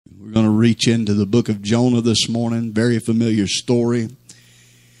reach into the book of Jonah this morning. Very familiar story.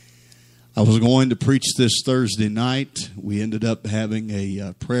 I was going to preach this Thursday night. We ended up having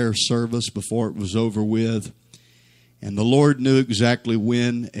a prayer service before it was over with. And the Lord knew exactly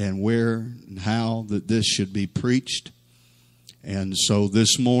when and where and how that this should be preached. And so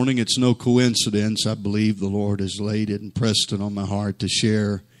this morning, it's no coincidence. I believe the Lord has laid it and pressed it on my heart to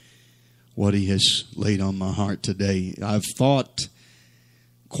share what He has laid on my heart today. I've thought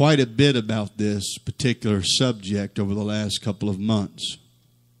quite a bit about this particular subject over the last couple of months.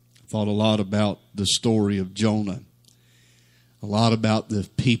 Thought a lot about the story of Jonah, a lot about the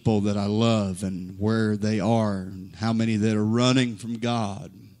people that I love and where they are, and how many that are running from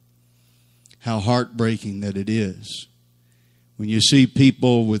God, how heartbreaking that it is. When you see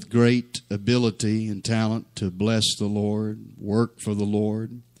people with great ability and talent to bless the Lord, work for the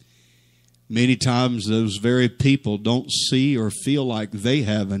Lord, many times those very people don't see or feel like they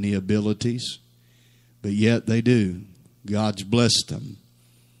have any abilities, but yet they do. God's blessed them.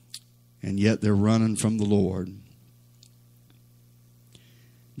 And yet they're running from the Lord.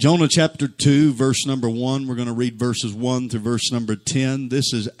 Jonah chapter 2, verse number 1. We're going to read verses 1 through verse number 10.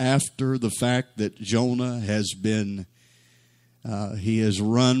 This is after the fact that Jonah has been, he has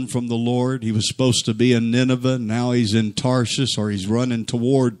run from the Lord. He was supposed to be in Nineveh. Now he's in Tarshish, or he's running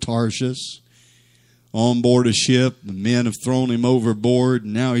toward Tarshish. On board a ship, the men have thrown him overboard,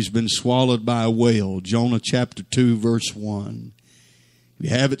 and now he's been swallowed by a whale. Jonah chapter 2, verse 1. If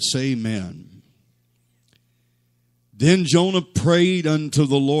you have it, say amen. Then Jonah prayed unto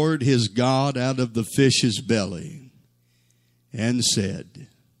the Lord his God out of the fish's belly, and said,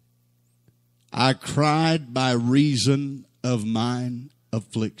 I cried by reason of mine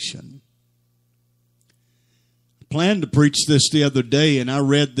affliction. I planned to preach this the other day, and I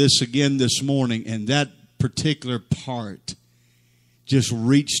read this again this morning, and that particular part just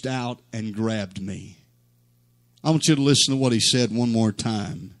reached out and grabbed me. I want you to listen to what he said one more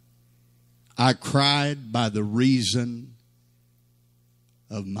time. I cried by the reason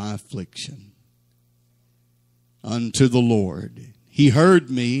of my affliction unto the Lord. He heard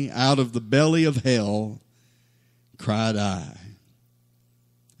me out of the belly of hell, cried I,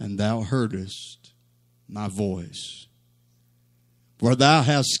 and thou heardest my voice. For thou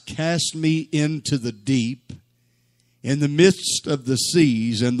hast cast me into the deep, in the midst of the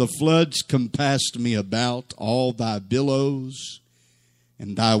seas, and the floods compassed me about. All thy billows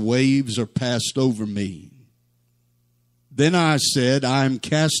and thy waves are passed over me. Then I said, I am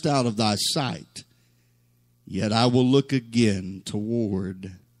cast out of thy sight, yet I will look again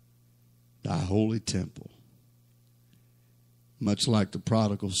toward thy holy temple. Much like the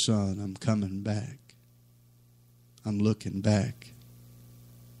prodigal son, I'm coming back. I'm looking back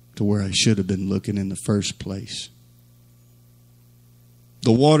to where I should have been looking in the first place.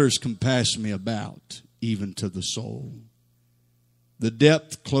 The waters compassed me about, even to the soul. The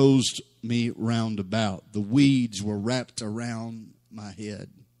depth closed me round about. The weeds were wrapped around my head.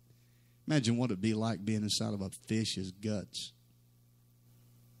 Imagine what it'd be like being inside of a fish's guts.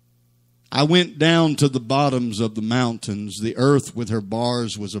 I went down to the bottoms of the mountains. The earth with her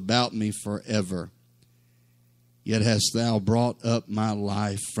bars was about me forever. Yet hast thou brought up my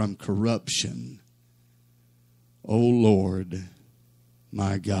life from corruption, O Lord,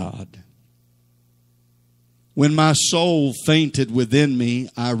 my God. When my soul fainted within me,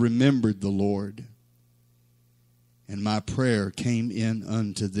 I remembered the Lord, and my prayer came in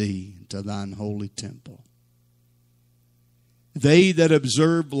unto thee, to thine holy temple. They that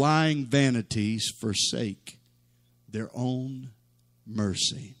observe lying vanities forsake their own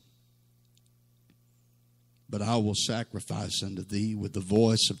mercy. But I will sacrifice unto thee with the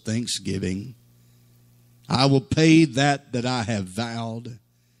voice of thanksgiving. I will pay that I have vowed.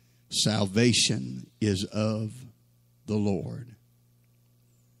 Salvation is of the Lord.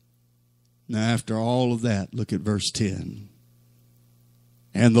 Now, after all of that, look at verse 10.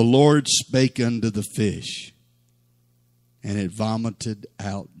 And the Lord spake unto the fish, and it vomited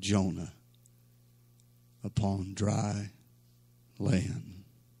out Jonah upon dry land.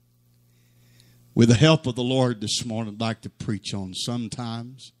 With the help of the Lord this morning, I'd like to preach on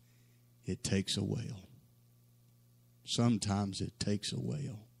sometimes it takes a whale. Sometimes it takes a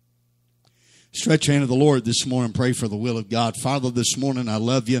whale. Stretch your hand to the Lord this morning. Pray for the will of God. Father, this morning I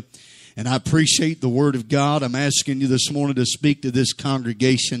love you and I appreciate the Word of God. I'm asking you this morning to speak to this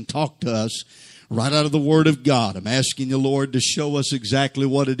congregation. Talk to us right out of the Word of God. I'm asking you, Lord, to show us exactly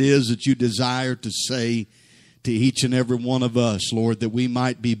what it is that you desire to say to each and every one of us, Lord, that we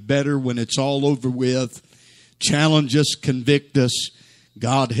might be better when it's all over with. Challenge us, convict us.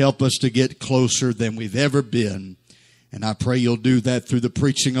 God, help us to get closer than we've ever been. And I pray you'll do that through the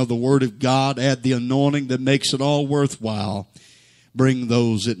preaching of the Word of God. Add the anointing that makes it all worthwhile. Bring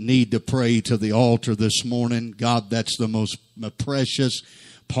those that need to pray to the altar this morning. God, that's the most precious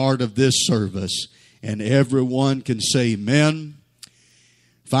part of this service. And everyone can say amen.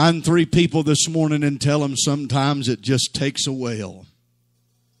 Find 3 people this morning and tell them sometimes it just takes a whale.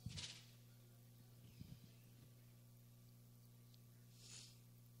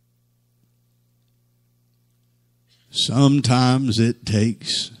 Sometimes it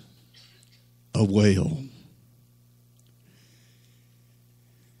takes a whale.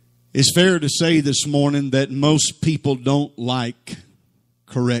 It's fair to say this morning that most people don't like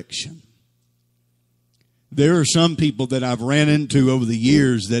correction. There are some people that I've ran into over the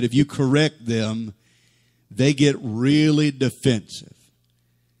years that if you correct them, they get really defensive.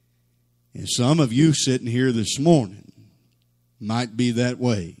 And some of you sitting here this morning might be that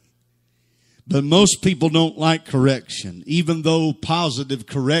way. But most people don't like correction, even though positive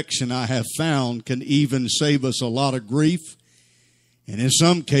correction, I have found, can even save us a lot of grief. And in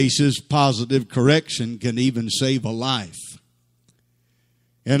some cases, positive correction can even save a life.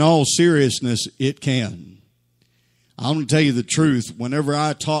 In all seriousness, it can. I'm going to tell you the truth. Whenever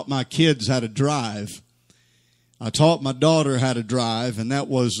I taught my kids how to drive, I taught my daughter how to drive, and that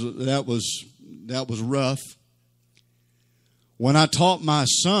was rough. When I taught my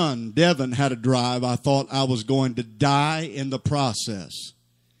son, Devin, how to drive, I thought I was going to die in the process.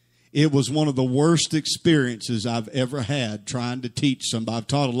 It was one of the worst experiences I've ever had trying to teach somebody. I've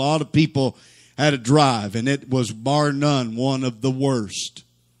taught a lot of people how to drive, and it was bar none one of the worst.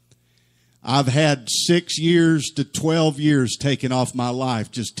 I've had 6 years to 12 years taken off my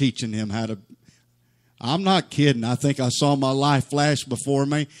life just teaching him how to. I'm not kidding. I think I saw my life flash before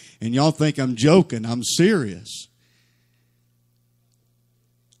me, and y'all think I'm joking. I'm serious.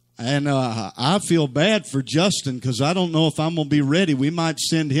 And I feel bad for Justin because I don't know if I'm going to be ready. We might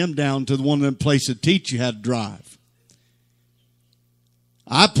send him down to one of them places to teach you how to drive.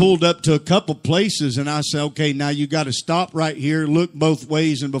 I pulled up to a couple places and I said, okay, now you got to stop right here, look both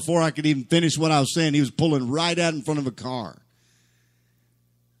ways. And before I could even finish what I was saying, he was pulling right out in front of a car.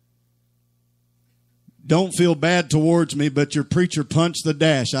 Don't feel bad towards me, but your preacher punched the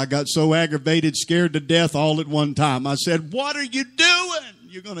dash. I got so aggravated, scared to death all at one time. I said, what are you doing?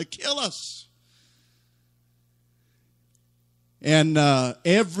 You're going to kill us. And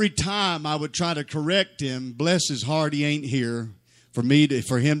every time I would try to correct him, bless his heart, he ain't here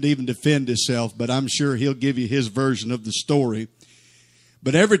for him to even defend himself, but I'm sure he'll give you his version of the story.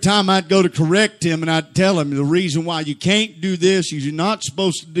 But every time I'd go to correct him and I'd tell him the reason why you can't do this, you're not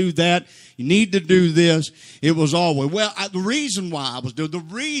supposed to do that, you need to do this, it was always, the reason why I was doing, the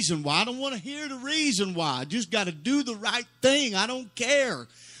reason why, I don't want to hear the reason why, I just got to do the right thing, I don't care.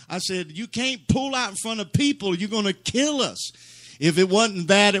 I said, you can't pull out in front of people, you're going to kill us. If it wasn't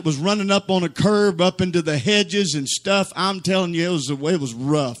that, it was running up on a curb, up into the hedges and stuff. I'm telling you, it was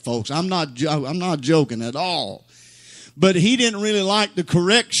rough, folks. I'm not joking at all. But he didn't really like the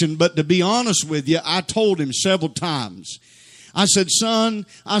correction. But to be honest with you, I told him several times. I said, son,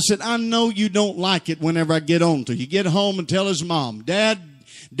 I know you don't like it whenever I get on to you. Get home and tell his mom,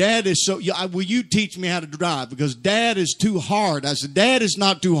 Dad is so, will you teach me how to drive? Because Dad is too hard. I said, Dad is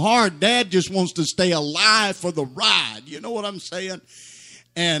not too hard. Dad just wants to stay alive for the ride. You know what I'm saying?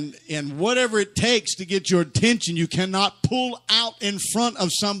 And whatever it takes to get your attention, you cannot pull out in front of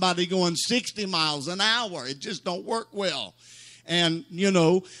somebody going 60 miles an hour. It just don't work well. And,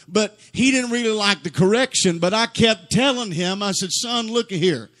 but he didn't really like the correction, but I kept telling him, I said, son, look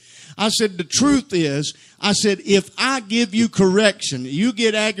here. I said, the truth is, I said, if I give you correction, you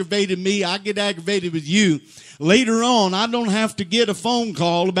get aggravated with me, I get aggravated with you. Later on, I don't have to get a phone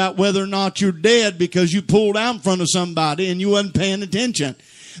call about whether or not you're dead because you pulled out in front of somebody and you wasn't paying attention.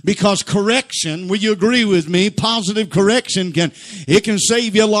 Because correction, will you agree with me? Positive correction can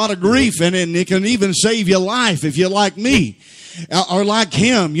save you a lot of grief, and it can even save your life if you're like me. Or like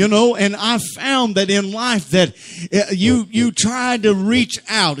him, and I found that in life that you try to reach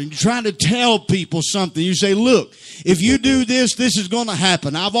out and you try to tell people something. You say, look, if you do this, this is going to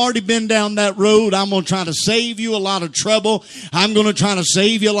happen. I've already been down that road. I'm going to try to save you a lot of trouble. I'm going to try to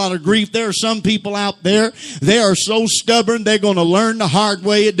save you a lot of grief. There are some people out there, they are so stubborn, they're going to learn the hard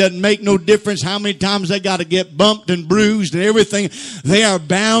way. It doesn't make no difference how many times they got to get bumped and bruised and everything. They are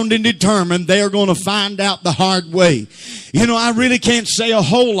bound and determined they are going to find out the hard way. I really can't say a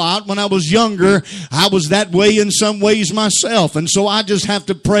whole lot. When I was younger, I was that way in some ways myself. And so I just have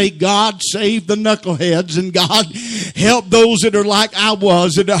to pray, God, save the knuckleheads, and God, help those that are like I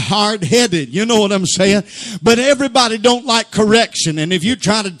was, that are hard-headed. You know what I'm saying? But everybody don't like correction. And if you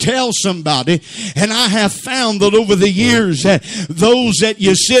try to tell somebody, and I have found that over the years, that those that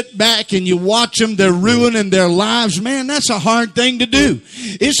you sit back and you watch them, they're ruining their lives, man, that's a hard thing to do.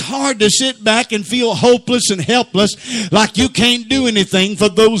 It's hard to sit back and feel hopeless and helpless, like you can't do anything for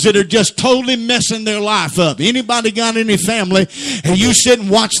those that are just totally messing their life up. Anybody got any family, and you sit and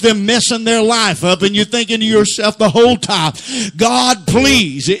watch them messing their life up, and you're thinking to yourself the whole time, God,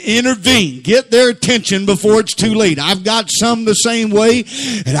 please intervene. Get their attention before it's too late. I've got some the same way,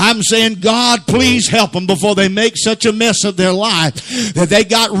 and I'm saying, God, please help them before they make such a mess of their life that they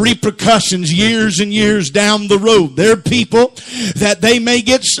got repercussions years and years down the road. They're people that they may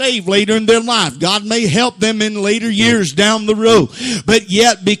get saved later in their life. God may help them in later years down the road. But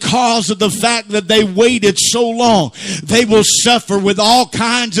yet, because of the fact that they waited so long, they will suffer with all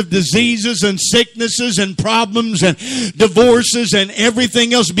kinds of diseases and sicknesses and problems and divorces and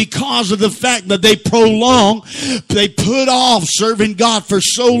everything else because of the fact that they put off serving God for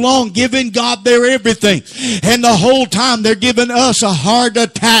so long, giving God their everything. And the whole time they're giving us a heart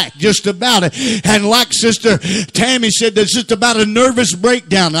attack just about it. And like Sister Tammy said, that's just about a nervous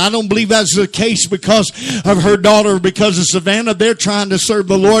breakdown. I don't believe that's the case because of her daughter, because of Savannah. They're trying to serve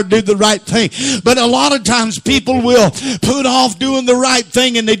the Lord, do the right thing. But a lot of times people will put off doing the right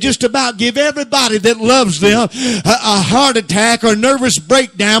thing, and they just about give everybody that loves them a heart attack or nervous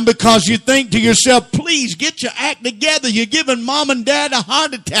breakdown because you think to yourself, please get your act together. You're giving mom and dad a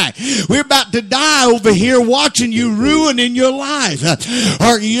heart attack. We're about to die over here watching you ruining your life.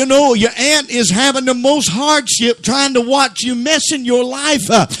 Or, you know, your aunt is having the most hardship trying to watch you messing your life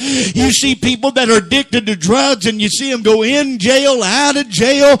up. You see people that are addicted to drugs, and you see them go in jail, out of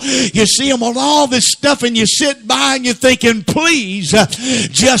jail. You see them on all this stuff, and you sit by and you're thinking, please,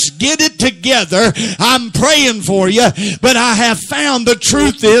 just get it together. I'm praying for you. But I have found the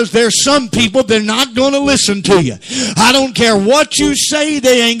truth is there's some people that are not going to listen to you. I don't care what you say,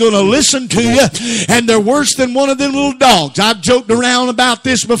 they ain't going to listen to you. And they're worse than one of them little dogs. I've joked around about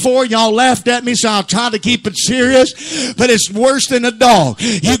this before. Y'all laughed at me, so I'll try to keep it serious. But it's worse than a dog.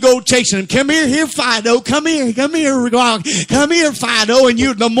 You go chasing him. Come here, Fido. Come here, dog. Come here, Fido. And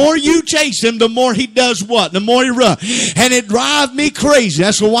the more you chase him, the more he does what? The more he runs. And it drives me crazy.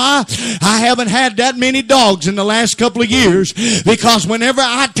 That's why I haven't had that many dogs in the last couple of years. Because whenever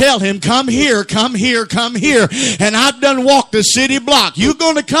I tell him, come here, and I've done walked the city block. You're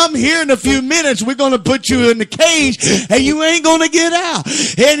going to come here in a few minutes. We're going to put you in the cage, and you ain't going to get out.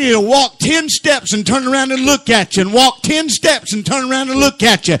 And he'll walk 10 steps and turn around and look at you, and walk 10 steps and turn around and look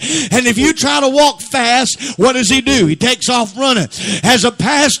at you. And if you try to walk fast, what does he do? He takes off running. As a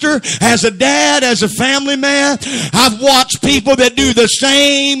pastor, as a dad, as a family man, I've watched people that do the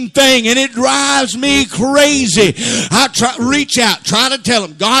same thing, and it drives me crazy. I reach out, try to tell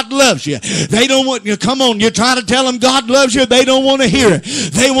them God loves you. They don't want you. Come on, you try to tell them God loves you, they don't want to hear it.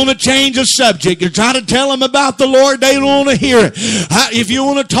 They want to change the subject. You try to tell them about the Lord, they don't want to hear it. If you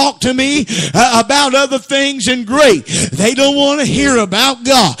want to talk to me about other things, and great, they don't want to hear about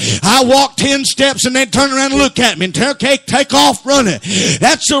God. I walk 10 steps and they turn around and look at me and take off running.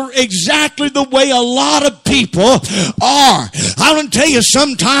 That's exactly the way a lot of people are. I want to tell you,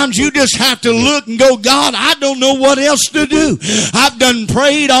 sometimes you just have to look and go, God, I don't know what else to do. I've done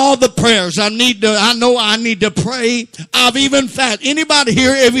prayed all the prayers I know I need to pray. I've even fasted. Anybody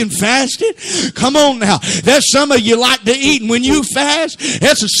here even fasted? Come on now. There's some of you like to eat, and when you fast,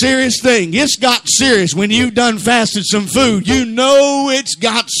 it's a serious thing. It's got serious. When you've done fasted some food, you know it's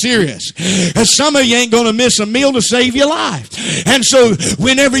got serious. And some of you ain't going to miss a meal to save your life. And so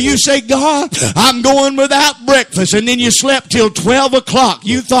whenever you say, God, I'm going without breakfast, and then you slept till 12 o'clock,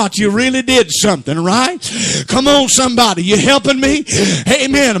 you thought you really did something, right? Come on, somebody. You helping me?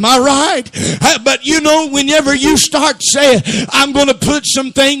 Amen. Am I right? But you know, whenever you start saying, I'm going to put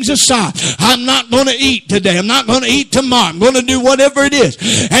some things aside. I'm not going to eat today. I'm not going to eat tomorrow. I'm going to do whatever it is.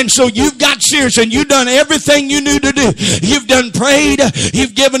 And so you've got serious, and you've done everything you knew to do. You've done prayed.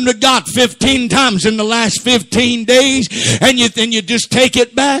 You've given to God 15 times in the last 15 days, and you just take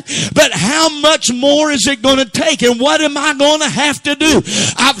it back. But how much more is it going to take? And what am I going to have to do?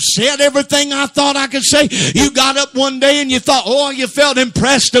 I've said everything I thought I could say. You got up one day and you thought, you felt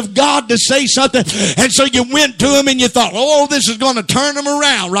impressed of God to say something. And so you went to him and you thought, this is going to turn them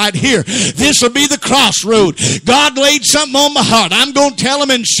around right here. This will be the crossroad. God laid something on my heart. I'm going to tell them,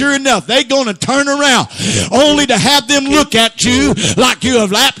 and sure enough, they're going to turn around. Only to have them look at you like you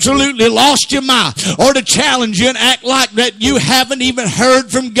have absolutely lost your mind, or to challenge you and act like that you haven't even heard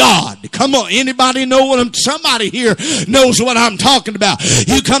from God. Come on, anybody know somebody here knows what I'm talking about.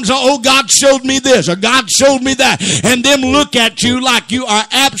 You come to, oh, God showed me this or God showed me that, and them look at you like you are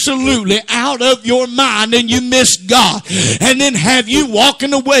absolutely out of your mind and you miss God. And then have you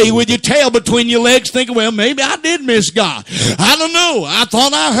walking away with your tail between your legs thinking, well, maybe I did miss God. I don't know. I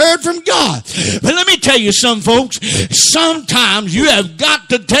thought I heard from God. But let me tell you something, folks. Sometimes you have got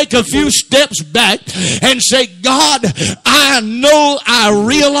to take a few steps back and say, God, I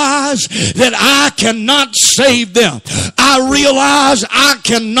realize that I cannot save them. I realize I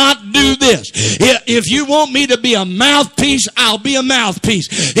cannot do this. If you want me to be a mouthpiece, I'll be a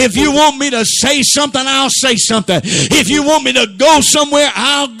mouthpiece. If you want me to say something, I'll say something. If you want me to go somewhere,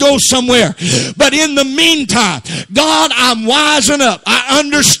 I'll go somewhere. But in the meantime, God, I'm wising up. I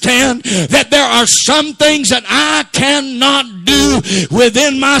understand that there are some things that I cannot do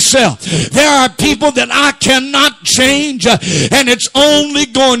within myself. There are people that I cannot change, and it's only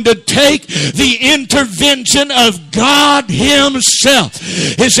going to take the intervention of God Himself.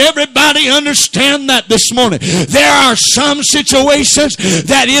 Does everybody understand that this morning? There are some situations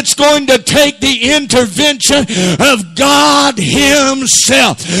that it's going to take the intervention of God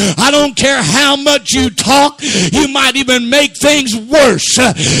Himself. I don't care how much you talk, you might even make things worse.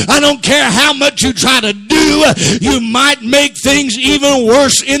 I don't care how much you try to do, you might make things even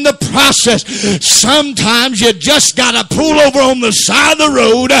worse in the process. Sometimes you just got to pull over on the side of the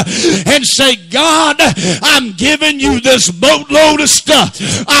road and say, God, I'm giving you this boatload of stuff.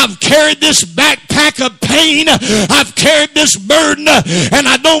 I've carried this backpack of pain. I've carried this burden, and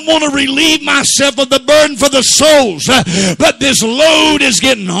I don't want to relieve myself of the burden for the souls. But this load is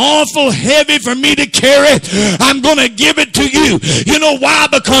getting awful heavy for me to carry. I'm going to give it to you. You know why?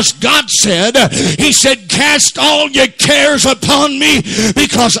 Because God said, He said, cast all your cares upon me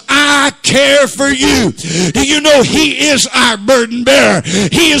because I care for you. Do you know He is our burden bearer?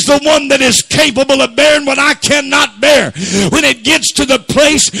 He is the one that is capable of bearing what I cannot bear. When it gets to the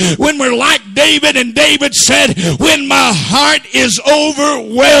place when we're like David, and David said, when my heart is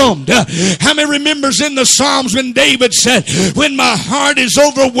overwhelmed. How many remembers in the Psalms when David said, when my heart is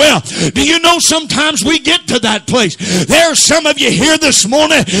overwhelmed? Do you know sometimes we get to that place? There are some of you here this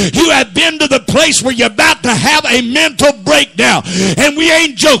morning, you have been to the place where you're about to have a mental breakdown. And we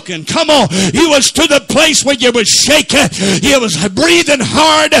ain't joking. Come on. You was to the place where you was shaking, you was breathing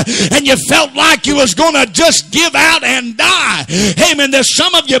hard, and you felt like you was going to just give out and die. Amen. There's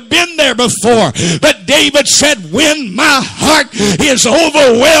some of you been there before. But David said, when my heart is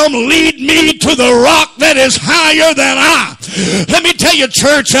overwhelmed, lead me to the rock that is higher than I. Let me tell you,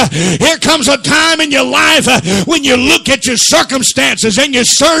 church, here comes a time in your life when you look at your circumstances and you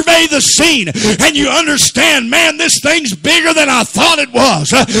survey the scene and you understand, man, this thing's bigger than I thought it was.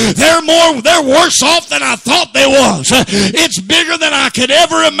 They're worse off than I thought they was. It's bigger than I could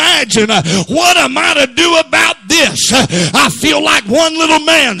ever imagine. What am I to do about this? I feel like one little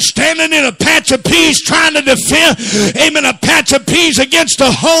man standing in a patch of peas trying to defend, amen, a patch of peas against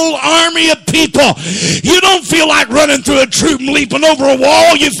a whole army of people. You don't feel like running through a troop and leaping over a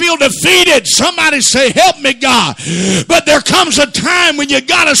wall. You feel defeated. Somebody say, help me, God. But there comes a time when you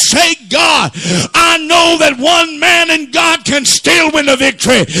got to say, God, I know that one man in God can still win the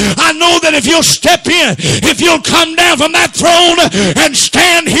victory. I know that if you'll step in, if you'll come down from that throne and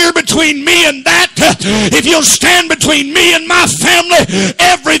stand here between me and that, if you'll stand between me and my family,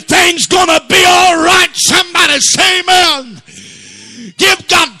 everything's gonna be all right. Somebody say amen. Give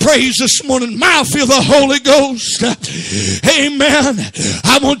God praise this morning. I feel the Holy Ghost. Amen.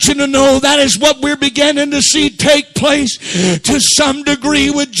 I want you to know that is what we're beginning to see take place to some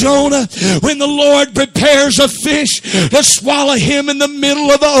degree with Jonah when the Lord prepares a fish to swallow him in the middle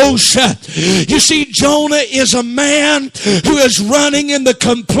of the ocean. You see, Jonah is a man who is running in the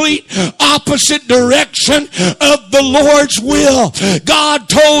complete opposite direction of the Lord's will. God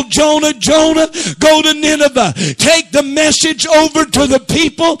told Jonah, Jonah, go to Nineveh. Take the message over to the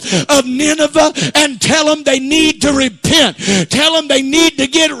people of Nineveh and tell them they need to repent. Tell them they need to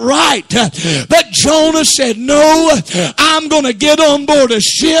get right. But Jonah said, no, I'm going to get on board a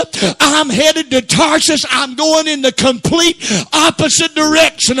ship. I'm headed to Tarsus. I'm going in the complete opposite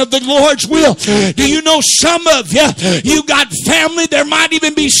direction of the Lord's will. Do you know some of you, you got family, there might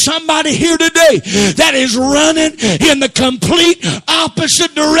even be somebody here today that is running in the complete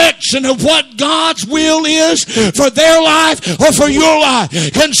opposite direction of what God's will is for their life or for your your life.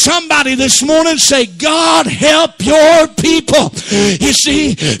 Can somebody this morning say, God, help your people? You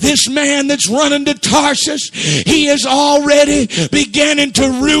see, this man that's running to Tarsus, he is already beginning to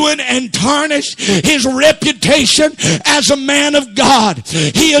ruin and tarnish his reputation as a man of God.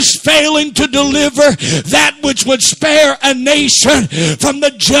 He is failing to deliver that which would spare a nation from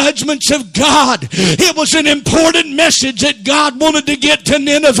the judgments of God. It was an important message that God wanted to get to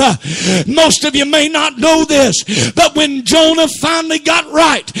Nineveh. Most of you may not know this, but when Jonah finally got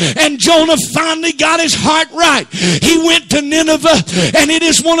right, and Jonah finally got his heart right, he went to Nineveh, and it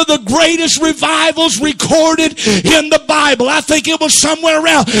is one of the greatest revivals recorded in the Bible. I think it was somewhere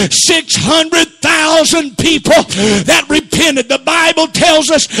around 600,000 people that repented. The Bible tells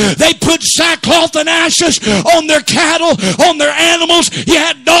us they put sackcloth and ashes on their cattle, on their animals. You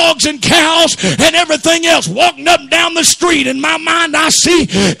had dogs and cows and everything else walking up and down the street. In my mind, I see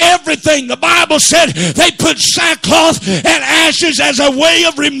everything. The Bible said they put sackcloth and ashes as a way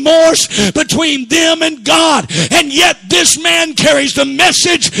of remorse between them and God. And yet this man carries the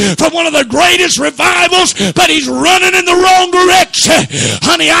message from one of the greatest revivals, but he's running in the wrong direction.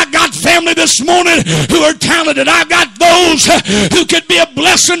 Honey, I got family this morning who are talented. I've got those who could be a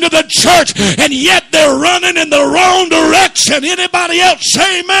blessing to the church, and yet they're running in the wrong direction. Anybody else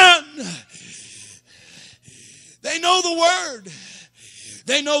say amen? They know the word.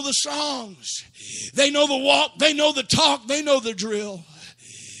 They know the songs. They know the walk. They know the talk. They know the drill.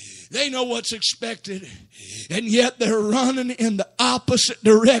 They know what's expected. And yet they're running in the opposite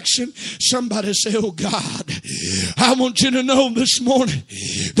direction. Somebody say, oh God, I want you to know this morning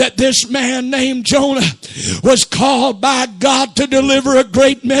that this man named Jonah was called by God to deliver a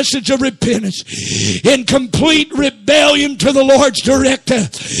great message of repentance. In complete rebellion to the Lord's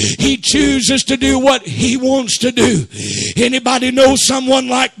directive, he chooses to do what he wants to do. Anybody know someone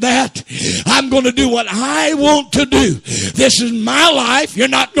like that? I'm going to do what I want to do. This is my life. You're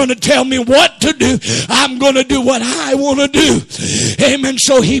not going to tell me what to do. I'm going to do what I want to do. Amen.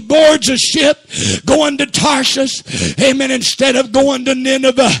 So he boards a ship going to Tarshish. Amen. Instead of going to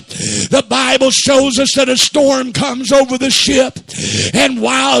Nineveh. The Bible shows us that a storm comes over the ship. And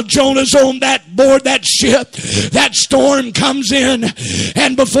while Jonah's on board that ship, that storm comes in.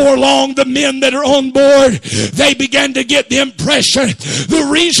 And before long, the men that are on board, they begin to get the impression, the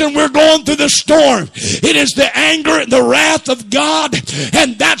reason we're going through the storm, it is the anger and the wrath of God.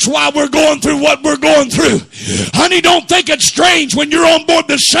 And that's why we're going through what we're going through. Honey, don't think it's strange when you're on board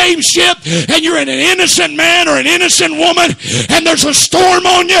the same ship and you're an innocent man or an innocent woman and there's a storm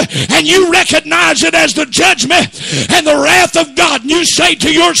on you and you recognize it as the judgment and the wrath of God, and you say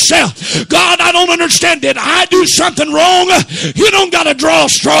to yourself, God, I don't understand. Did I do something wrong? You don't got to draw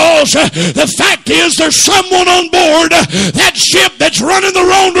straws. The fact is there's someone on board that ship that's running the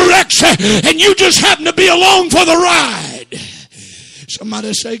wrong direction and you just happen to be along for the ride.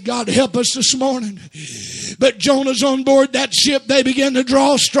 Somebody say, God, help us this morning. But Jonah's on board that ship. They begin to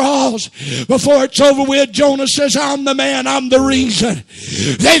draw straws. Before it's over with, Jonah says, I'm the man, I'm the reason.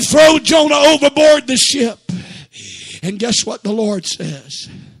 They throw Jonah overboard the ship. And guess what the Lord says?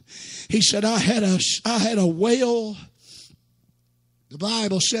 He said, I had a whale. The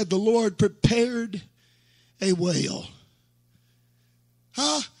Bible said the Lord prepared a whale.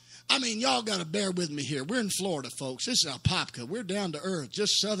 Huh? I mean, y'all got to bear with me here. We're in Florida, folks. This is Apopka. We're down to earth,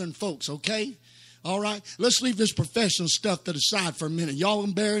 just southern folks, okay? All right? Let's leave this professional stuff to the side for a minute. Y'all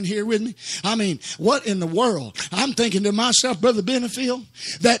bearing here with me? I mean, what in the world? I'm thinking to myself, Brother Benefield,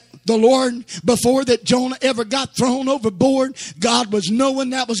 that the Lord, before that Jonah ever got thrown overboard, God was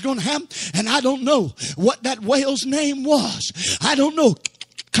knowing that was going to happen. And I don't know what that whale's name was. I don't know.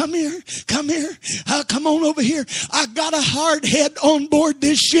 Come here. Come on over here. I got a hard head on board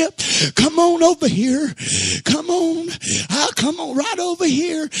this ship. Come on over here. Come on right over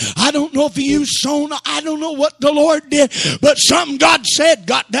here. I don't know if he used sonar. I don't know what the Lord did, but something God said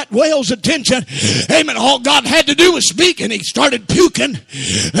got that whale's attention. Amen. All God had to do was speak, and he started puking.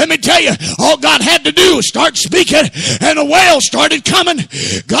 Let me tell you, all God had to do was start speaking, and a whale started coming.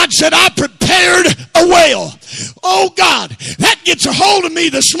 God said, I prepared a whale. Oh God, that gets a hold of me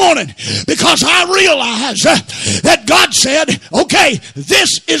this morning, because I realize that God said, okay,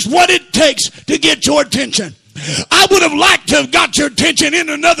 this is what it takes to get your attention. I would have liked to have got your attention in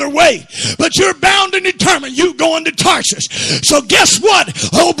another way, but you're bound and determined you going to Tarshish. So guess what,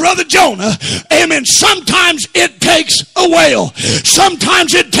 oh Brother Jonah, amen, sometimes it takes a whale.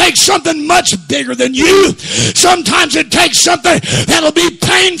 Sometimes it takes something much bigger than you. Sometimes it takes something that'll be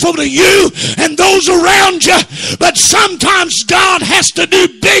painful to you and those around you. But sometimes God has to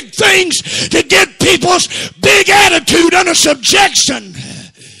do big things to get people's big attitude under subjection.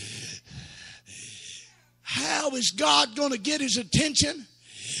 how is God going to get his attention?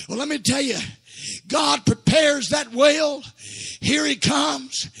 Well, let me tell you, God prepares that whale. Here he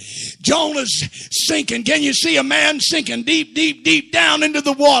comes. Jonah's sinking. Can you see a man sinking deep, deep, deep down into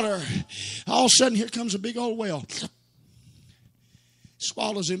the water? All of a sudden, here comes a big old whale.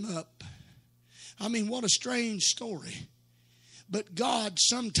 Swallows him up. I mean, what a strange story. But God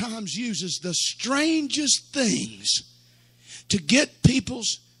sometimes uses the strangest things to get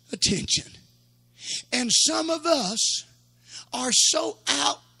people's attention. And some of us are so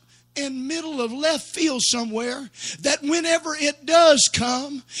out in middle of left field somewhere that whenever it does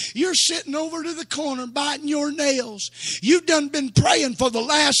come, you're sitting over to the corner biting your nails. You've done been praying for the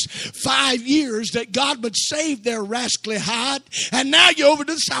last 5 years that God would save their rascally hide, and now you're over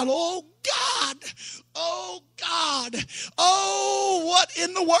to the side. Oh God, oh God, oh what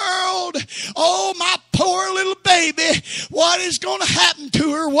in the world, oh my poor little baby, what is going to happen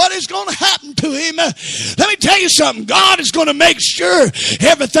to her, what is going to happen to him? Let me tell you something, God is going to make sure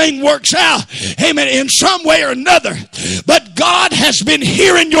everything works out, amen, in some way or another. But God has been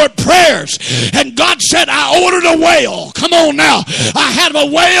hearing your prayers, and God said, I ordered a whale. Come on now, I have a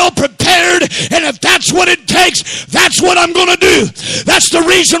whale prepared, and if that's what it takes, that's what I'm going to do. That's the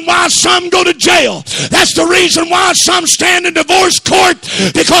reason why some go to jail. That's the reason why some stand in divorce court,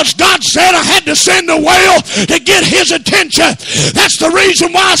 because God said I had to send a whale to get his attention. That's the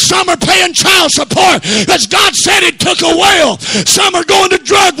reason why some are paying child support, because God said it took a whale. Some are going to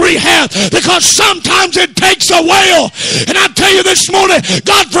drug rehab because sometimes it takes a whale. And I tell you this morning,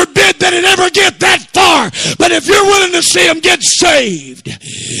 God forbid that it ever get that far, but if you're willing to see them get saved.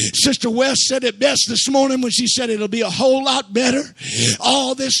 Sister West said it best this morning when she said it'll be a whole lot better,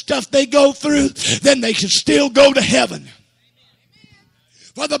 all this stuff they go through, then they can still go to heaven.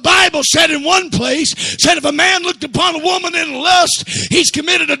 For the Bible said in one place, said if a man looked upon a woman in lust, he's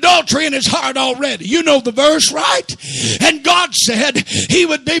committed adultery in his heart already. You know the verse, right? And God said he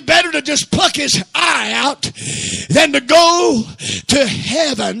would be better to just pluck his eye out than to go to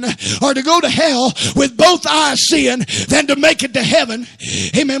heaven or to go to hell with both eyes seeing than to make it to heaven,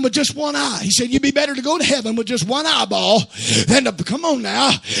 amen, with just one eye. He said you'd be better to go to heaven with just one eyeball than to, come on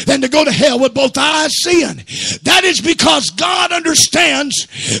now, than to go to hell with both eyes seeing. That is because God understands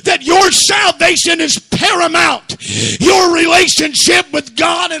that your salvation is paramount. Your relationship with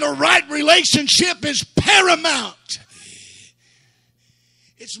God and a right relationship is paramount.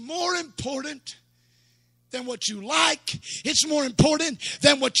 It's more important than what you like. It's more important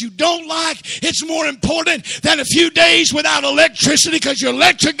than what you don't like. It's more important than a few days without electricity because your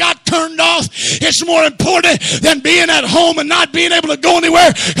electric got turned off. It's more important than being at home and not being able to go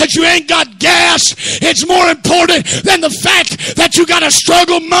anywhere because you ain't got gas. It's more important than the fact that you got to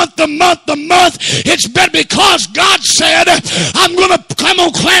struggle month to month to month. It's better because God said, I'm going to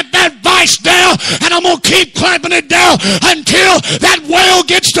clamp that vice down, and I'm going to keep clamping it down until that whale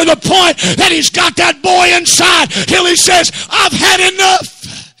gets to the point that he's got that boy inside, till he says, I've had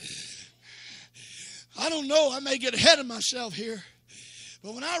enough. I don't know, I may get ahead of myself here,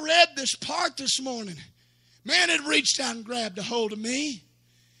 but when I read this part this morning, man, it reached out and grabbed a hold of me.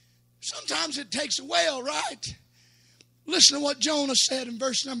 Sometimes it takes a whale, right? Listen to what Jonah said in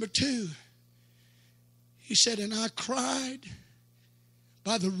verse number 2. He said, and I cried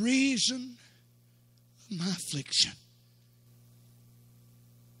by the reason of my affliction.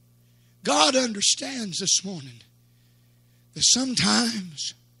 God understands this morning that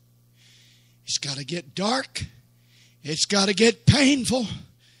sometimes it's got to get dark. It's got to get painful.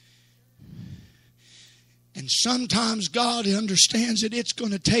 And sometimes God understands that it's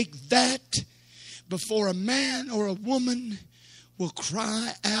going to take that before a man or a woman will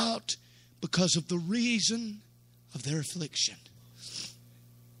cry out because of the reason of their affliction.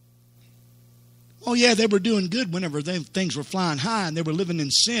 Oh, yeah, they were doing good whenever things were flying high and they were living in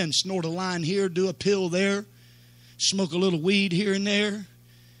sin. Snort a line here, do a pill there, smoke a little weed here and there,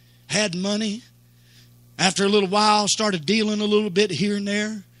 had money. After a little while, started dealing a little bit here and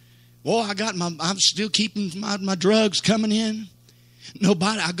there. Well, I'm still keeping my drugs coming in.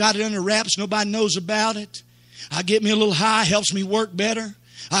 I got it under wraps. Nobody knows about it. I get me a little high, helps me work better.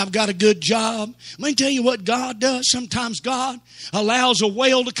 I've got a good job. Let me tell you what God does. Sometimes God allows a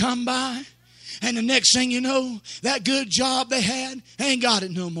whale to come by. And the next thing you know, that good job they had, they ain't got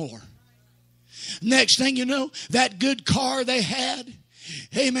it no more. Next thing you know, that good car they had,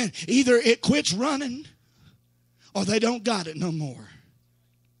 amen, either it quits running or they don't got it no more.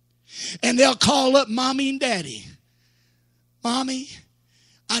 And they'll call up mommy and daddy. Mommy,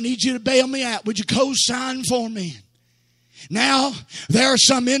 I need you to bail me out. Would you co-sign for me? Now, there are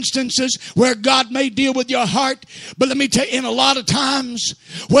some instances where God may deal with your heart, but let me tell you, in a lot of times,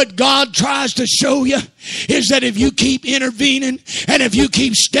 what God tries to show you is that if you keep intervening and if you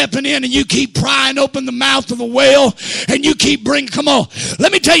keep stepping in and you keep prying open the mouth of the whale and you keep bringing, come on,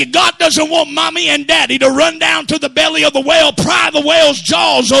 let me tell you, God doesn't want mommy and daddy to run down to the belly of the whale, pry the whale's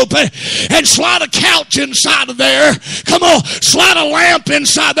jaws open and slide a couch inside of there. Come on, slide a lamp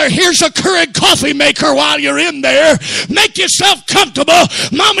inside there. Here's a Keurig coffee maker while you're in there. Make yourself comfortable.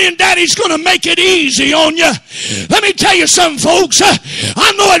 Mommy and daddy's going to make it easy on you. Let me tell you something, folks.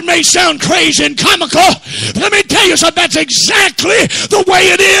 I know it may sound crazy and comical, but let me tell you something. That's exactly the way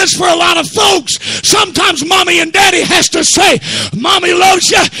it is for a lot of folks. Sometimes mommy and daddy has to say, mommy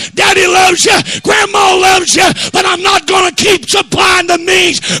loves you, daddy loves you, grandma loves you, but I'm not going to keep supplying the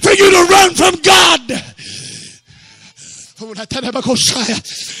means for you to run from God.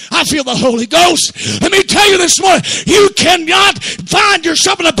 I feel the Holy Ghost. Let me tell you this morning, you cannot find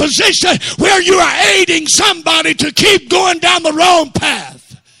yourself in a position where you are aiding somebody to keep going down the wrong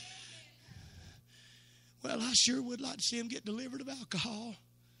path. Well, I sure would like to see them get delivered of alcohol.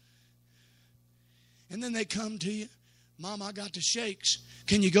 And then they come to you, Mom, I got the shakes.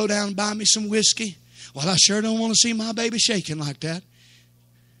 Can you go down and buy me some whiskey? Well, I sure don't want to see my baby shaking like that.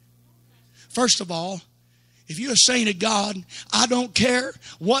 First of all, if you're a saint of God, I don't care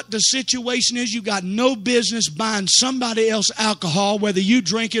what the situation is, you got no business buying somebody else alcohol, whether you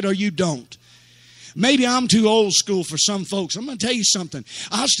drink it or you don't. Maybe I'm too old school for some folks. I'm going to tell you something.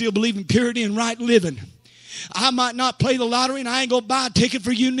 I still believe in purity and right living. I might not play the lottery, and I ain't going to buy a ticket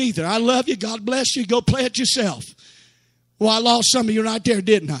for you neither. I love you. God bless you. Go play it yourself. Well, I lost some of you right there,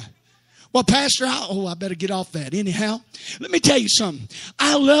 didn't I? Well, Pastor, I better get off that. Anyhow, let me tell you something.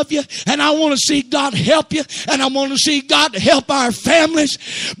 I love you, and I want to see God help you, and I want to see God help our families.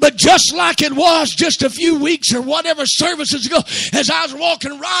 But just like it was just a few weeks or whatever services ago, as I was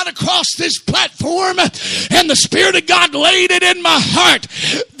walking right across this platform, and the Spirit of God laid it in my heart,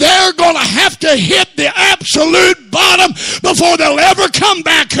 they're going to have to hit the absolute bottom before they'll ever come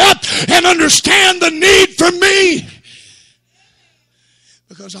back up and understand the need for me.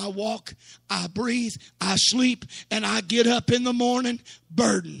 Because I walk, I breathe, I sleep, and I get up in the morning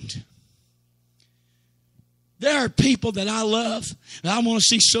burdened. There are people that I love, and I want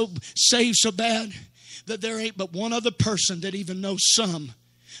to see saved so bad that there ain't but one other person that even knows some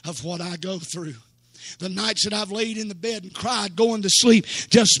of what I go through. The nights that I've laid in the bed and cried going to sleep,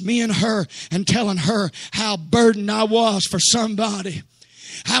 just me and her, and telling her how burdened I was for somebody.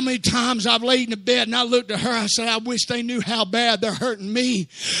 How many times I've laid in the bed and I looked at her, I said, I wish they knew how bad they're hurting me.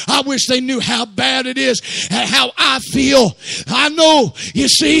 I wish they knew how bad it is and how I feel. I know, you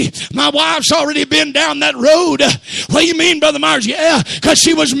see, my wife's already been down that road. What do you mean, Brother Myers? Yeah, because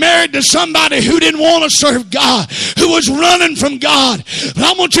she was married to somebody who didn't want to serve God, who was running from God. But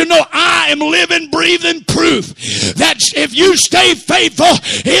I want you to know, I am living, breathing proof that if you stay faithful,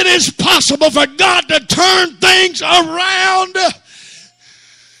 it is possible for God to turn things around.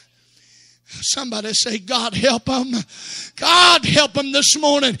 Somebody say, God help them. God help them this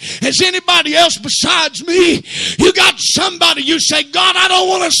morning. Is anybody else besides me? You got somebody, you say, God, I don't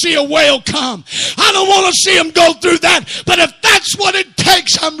want to see a whale come. I don't want to see them go through that. But if that's what it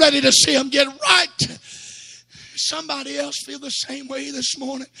takes, I'm ready to see them get right. Somebody else feel the same way this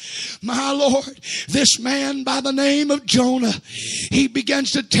morning? My Lord, this man by the name of Jonah, he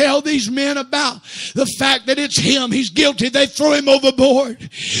begins to tell these men about the fact that it's him. He's guilty. They throw him overboard.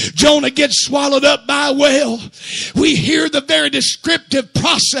 Jonah gets swallowed up by a whale. We hear the very descriptive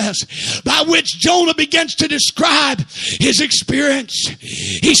process by which Jonah begins to describe his experience.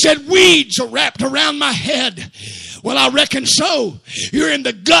 He said, weeds are wrapped around my head. Well, I reckon so. You're in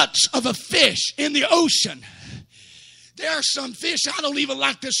the guts of a fish in the ocean. There are some fish I don't even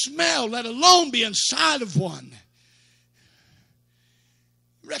like to smell, let alone be inside of one.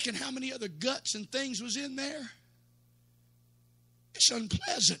 Reckon how many other guts and things was in there? It's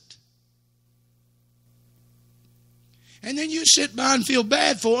unpleasant. And then you sit by and feel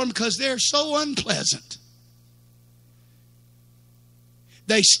bad for them because they're so unpleasant.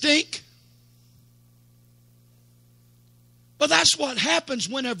 They stink. But that's what happens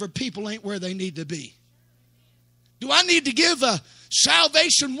whenever people ain't where they need to be. Do I need to give a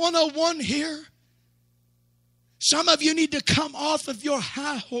Salvation 101 here? Some of you need to come off of your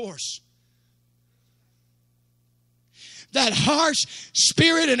high horse. That harsh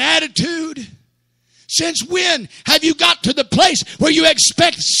spirit and attitude. Since when have you got to the place where you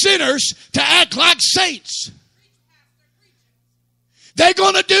expect sinners to act like saints? They're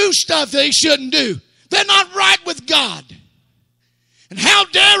going to do stuff they shouldn't do. They're not right with God. And how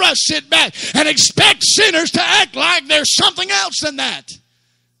dare us sit back and expect sinners to act like there's something else than that?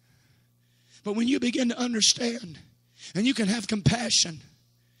 But when you begin to understand and you can have compassion.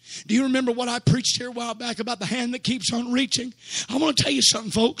 Do you remember what I preached here a while back about the hand that keeps on reaching? I want to tell you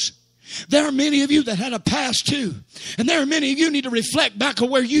something, folks. There are many of you that had a past too. And there are many of you need to reflect back on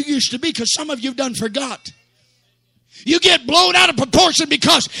where you used to be, because some of you have done forgot. You get blown out of proportion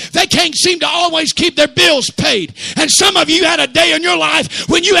because they can't seem to always keep their bills paid. And some of you had a day in your life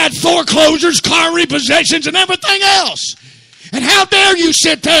when you had foreclosures, car repossessions, and everything else. And how dare you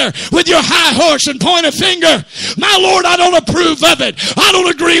sit there with your high horse and point a finger? My Lord, I don't approve of it. I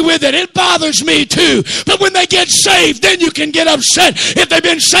don't agree with it. It bothers me too. But when they get saved, then you can get upset. If they've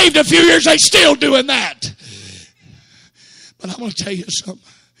been saved a few years, they still doing that. But I want to tell you something.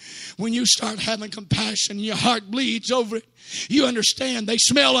 When you start having compassion and your heart bleeds over it, you understand they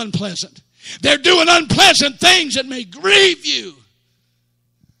smell unpleasant. They're doing unpleasant things that may grieve you.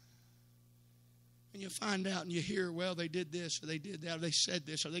 And you find out and you hear, well, they did this or they did that or they said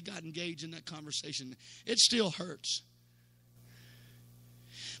this or they got engaged in that conversation. It still hurts.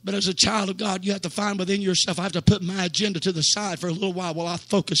 But as a child of God, you have to find within yourself, I have to put my agenda to the side for a little while I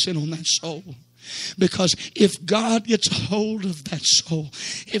focus in on that soul. Because if God gets a hold of that soul,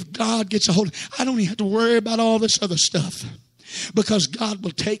 if God gets a hold, I don't even have to worry about all this other stuff. Because God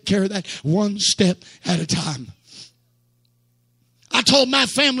will take care of that one step at a time. I told my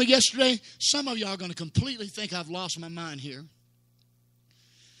family yesterday, some of y'all are going to completely think I've lost my mind here.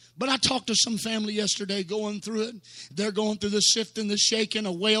 But I talked to some family yesterday going through it. They're going through the sifting, the shaking.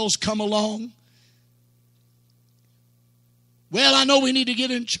 A whale's come along. Well, I know we need to get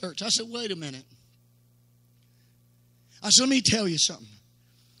in church. I said, wait a minute. I said, let me tell you something.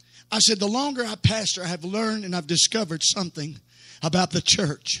 I said, the longer I pastor, I have learned and I've discovered something about the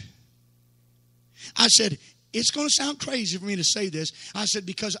church. I said, it's going to sound crazy for me to say this. I said,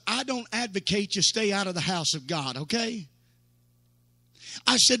 because I don't advocate you stay out of the house of God, okay?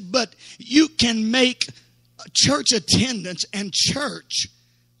 I said, but you can make church attendance and church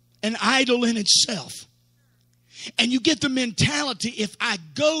an idol in itself. And you get the mentality, if I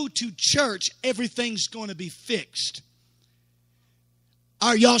go to church, everything's going to be fixed.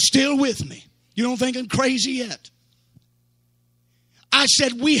 Are y'all still with me? You don't think I'm crazy yet? I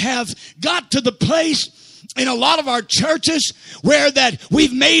said we have got to the place in a lot of our churches where that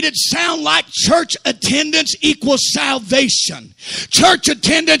we've made it sound like church attendance equals salvation. Church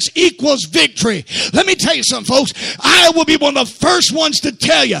attendance equals victory. Let me tell you something, folks. I will be one of the first ones to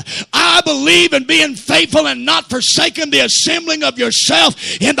tell you, I believe in being faithful and not forsaking the assembling of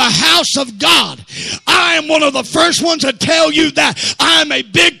yourself in the house of God. I am one of the first ones to tell you that. I'm a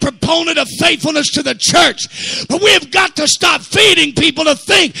big proponent of faithfulness to the church. But we've got to stop feeding people to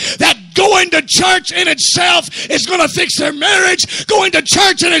think that going to church in itself is going to fix their marriage. Going to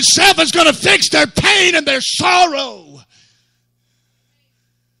church in itself is going to fix their pain and their sorrow.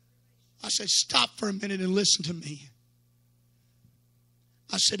 I said, stop for a minute and listen to me.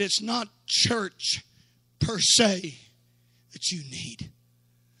 I said, it's not church per se that you need.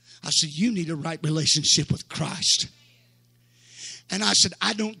 I said, you need a right relationship with Christ. And I said,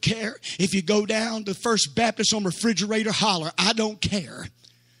 I don't care if you go down to First Baptist on Refrigerator Holler. I don't care.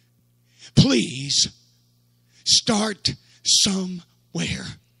 Please start somewhere.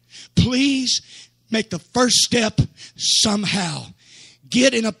 Please make the first step somehow.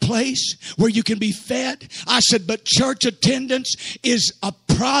 Get in a place where you can be fed. I said, but church attendance is a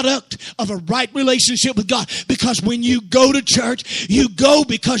product of a right relationship with God. Because when you go to church, you go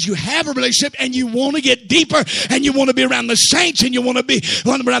because you have a relationship and you want to get deeper and you want to be around the saints and you want to be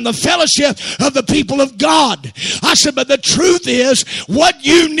around the fellowship of the people of God. I said, but the truth is, what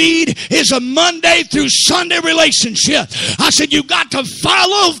you need is a Monday through Sunday relationship. I said, you got to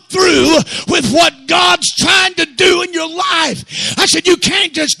follow through with what God's trying to do in your life. I said, you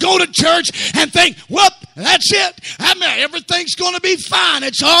can't just go to church and think, well, that's it. I mean, everything's going to be fine.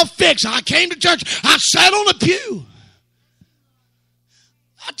 It's all fixed. I came to church. I sat on a pew.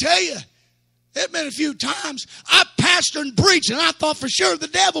 I tell you, there have been a few times I pastored and preached, and I thought for sure the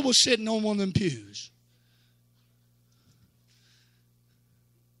devil was sitting on one of them pews.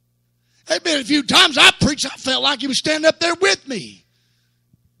 There have been a few times I preached, I felt like he was standing up there with me.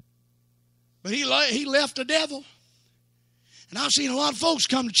 But he left the devil. And I've seen a lot of folks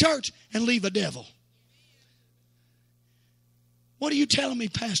come to church and leave a devil. What are you telling me,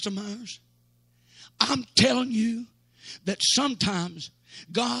 Pastor Myers? I'm telling you that sometimes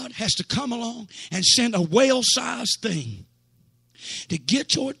God has to come along and send a whale-sized thing to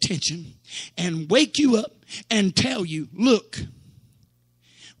get your attention and wake you up and tell you, look,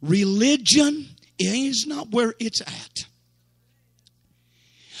 religion is not where it's at.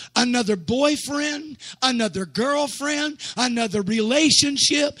 another boyfriend, another girlfriend, another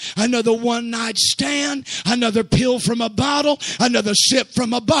relationship, another one-night stand, another pill from a bottle, another sip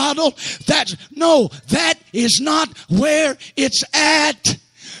from a bottle. That is not where it's at.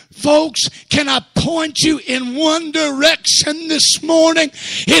 Folks, can I point you in one direction this morning?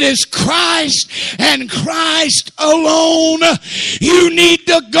 It is Christ and Christ alone. You need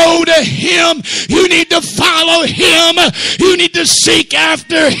to go to Him. You need to follow Him. You need to seek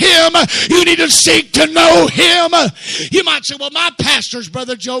after Him. You need to seek to know Him. You might say, well, my pastor's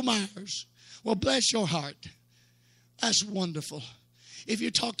Brother Joe Myers. Well, bless your heart. That's wonderful. If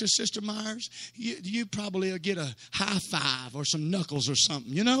you talk to Sister Myers, you probably get a high five or some knuckles or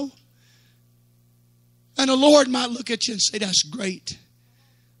something, you know? And the Lord might look at you and say, that's great.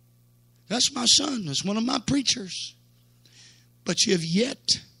 That's my son. That's one of my preachers. But you have yet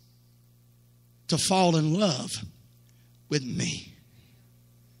to fall in love with me.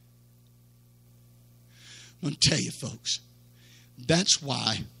 I'm going to tell you, folks, that's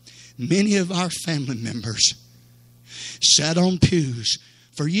why many of our family members sat on pews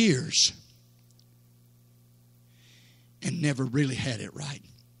for years and never really had it right.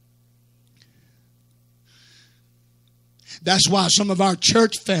 That's why some of our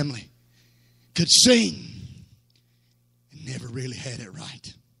church family could sing and never really had it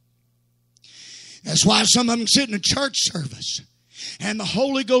right. That's why some of them sit in a church service and the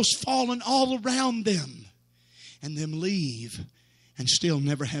Holy Ghost falling all around them and them leave and still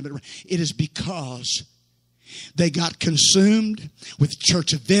never have it right. It is because they got consumed with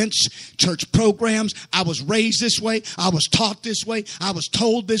church events, church programs. I was raised this way. I was taught this way. I was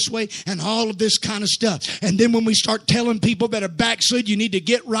told this way, and all of this kind of stuff. And then when we start telling people that are backslid, you need to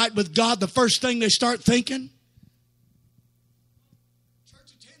get right with God, the first thing they start thinking,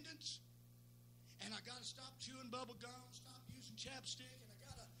 church attendance, and I got to stop chewing bubble gum, stop using chapstick, and I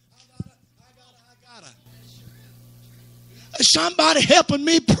gotta. Is somebody helping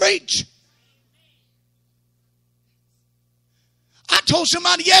me preach? I told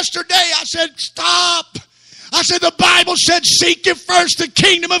somebody yesterday, I said, stop. I said, the Bible said, seek ye first the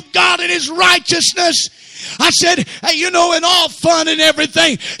kingdom of God and His righteousness. I said, hey, you know, in all fun and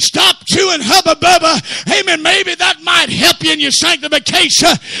everything, stop chewing Hubba Bubba. Amen. Maybe that might help you in your sanctification.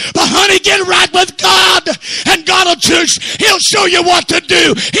 But honey, get right with God, and God will choose. He'll show you what to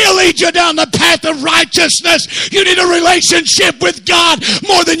do. He'll lead you down the path of righteousness. You need a relationship with God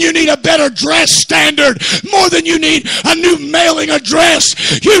more than you need a better dress standard, more than you need a new mailing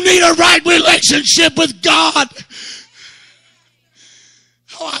address. You need a right relationship with God.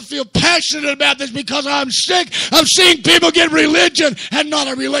 Oh, I feel passionate about this because I'm sick of seeing people get religion and not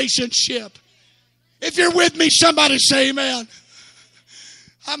a relationship. If you're with me, somebody say amen.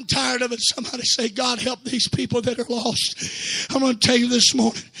 I'm tired of it. Somebody say, God, help these people that are lost. I'm going to tell you this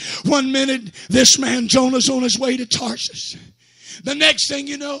morning. 1 minute, this man Jonah's on his way to Tarsus. The next thing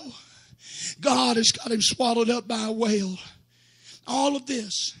you know, God has got him swallowed up by a whale. All of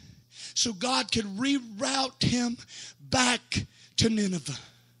this so God could reroute him back to Nineveh.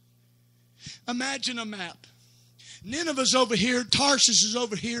 Imagine a map. Nineveh's over here, Tarsus is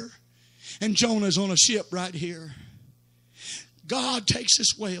over here, and Jonah's on a ship right here. God takes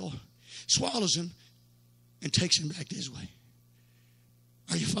this whale, swallows him, and takes him back this way.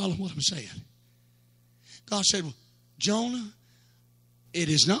 Are you following what I'm saying? God said, well, Jonah, it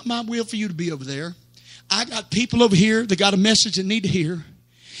is not my will for you to be over there. I got people over here that got a message that need to hear,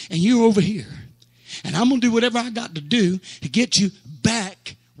 and you're over here. And I'm going to do whatever I got to do to get you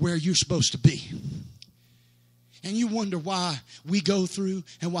back where you're supposed to be. And you wonder why we go through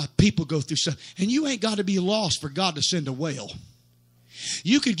and why people go through stuff. And you ain't got to be lost for God to send a whale.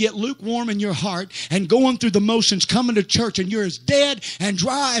 You could get lukewarm in your heart and going through the motions, coming to church, and you're as dead and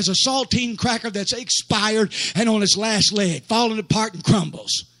dry as a saltine cracker that's expired and on its last leg, falling apart and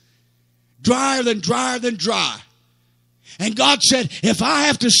crumbles. Drier than dry. And God said, if I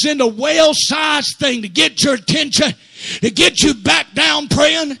have to send a whale-sized thing to get your attention, to get you back down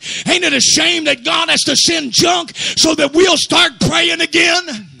praying, ain't it a shame that God has to send junk so that we'll start praying again?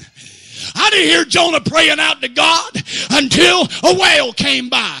 I didn't hear Jonah praying out to God until a whale came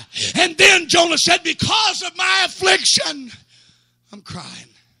by. And then Jonah said, because of my affliction, I'm crying.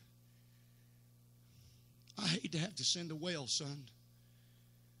 I hate to have to send a whale, son,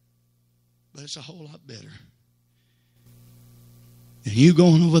 but it's a whole lot better. And you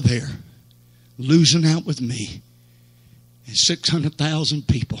going over there, losing out with me, and 600,000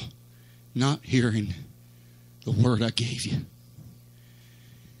 people not hearing the word I gave you.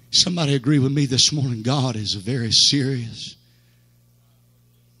 Somebody agree with me this morning. God is a very serious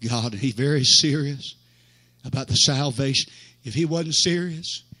God. He's very serious about the salvation. If He wasn't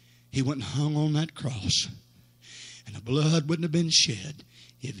serious, He went and hung on that cross. And the blood wouldn't have been shed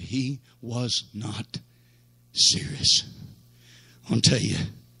if he was not serious. I'll tell you,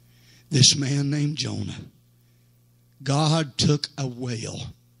 this man named Jonah, God took a whale,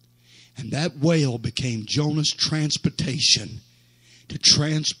 and that whale became Jonah's transportation to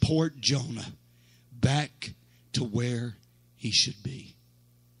transport Jonah back to where he should be.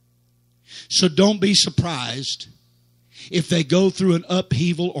 So don't be surprised if they go through an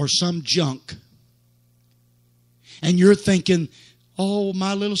upheaval or some junk, and you're thinking, oh,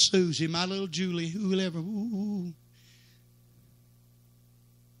 my little Susie, my little Julie, whoever, ooh.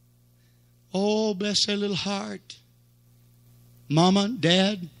 Oh, bless their little heart. Mama,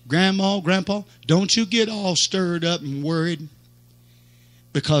 Dad, Grandma, Grandpa, don't you get all stirred up and worried,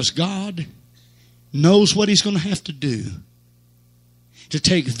 because God knows what He's going to have to do to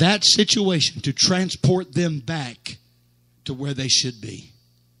take that situation to transport them back to where they should be.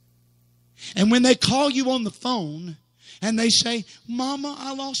 And when they call you on the phone and they say, Mama,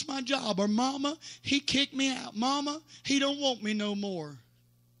 I lost my job, or Mama, he kicked me out, Mama, he don't want me no more.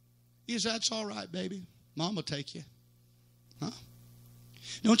 You say, that's all right, baby. Mama will take you. Huh?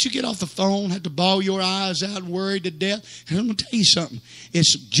 Don't you get off the phone, have to bawl your eyes out and worried to death. And I'm going to tell you something.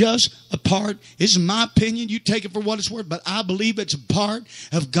 It's just a part. This is my opinion. You take it for what it's worth. But I believe it's a part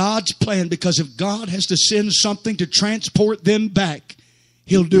of God's plan, because if God has to send something to transport them back,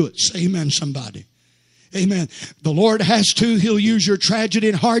 He'll do it. Say amen, somebody. Amen. The Lord has to. He'll use your tragedy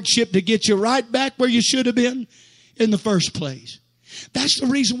and hardship to get you right back where you should have been in the first place. That's the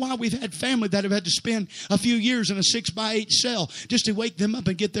reason why we've had family that have had to spend a few years in a 6x8 cell just to wake them up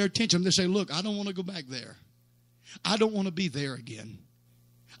and get their attention. They say, look, I don't want to go back there. I don't want to be there again.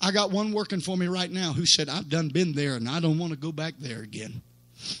 I got one working for me right now who said, I've done been there and I don't want to go back there again.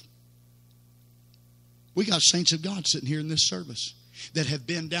 We got saints of God sitting here in this service that have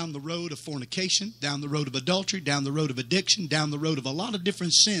been down the road of fornication, down the road of adultery, down the road of addiction, down the road of a lot of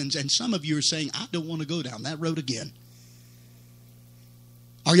different sins. And some of you are saying, I don't want to go down that road again.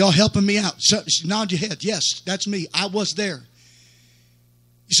 Are y'all helping me out? So, nod your head. Yes, that's me. I was there.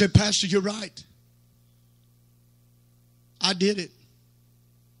 You said, Pastor, you're right. I did it.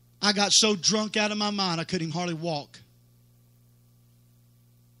 I got so drunk out of my mind I couldn't hardly walk.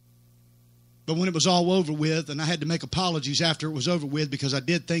 But when it was all over with, and I had to make apologies after it was over with because I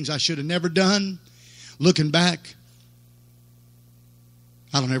did things I should have never done, looking back,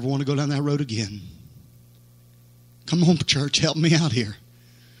 I don't ever want to go down that road again. Come on, church, help me out here.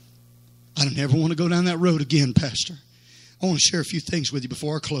 I don't ever want to go down that road again, Pastor. I want to share a few things with you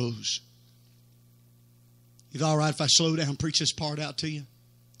before I close. Is it all right if I slow down and preach this part out to you?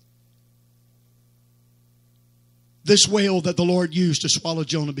 This whale that the Lord used to swallow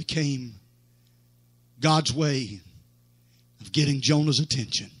Jonah became God's way of getting Jonah's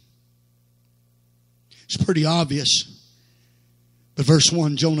attention. It's pretty obvious. But verse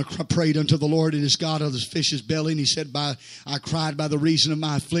 1, Jonah prayed unto the Lord in his God of the fish's belly. And he said, I cried by the reason of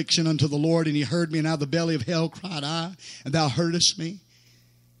my affliction unto the Lord. And He heard me, and out of the belly of hell cried I, and thou heardest me.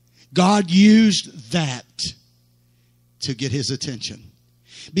 God used that to get His attention.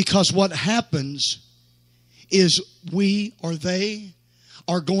 Because what happens is we or they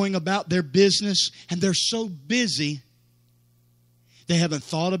are going about their business, and they're so busy, they haven't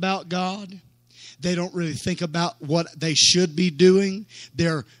thought about God. They don't really think about what they should be doing.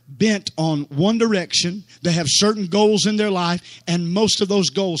 They're bent on one direction. They have certain goals in their life, and most of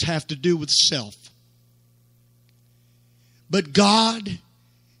those goals have to do with self. But God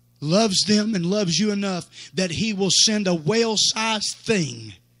loves them and loves you enough that He will send a whale-sized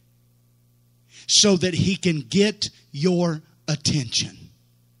thing so that He can get your attention.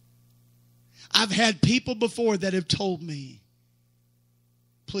 I've had people before that have told me,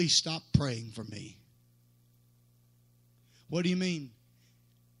 please stop praying for me. What do you mean?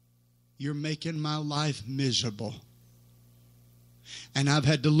 You're making my life miserable. And I've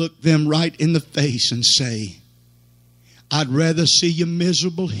had to look them right in the face and say, I'd rather see you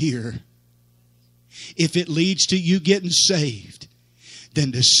miserable here, if it leads to you getting saved,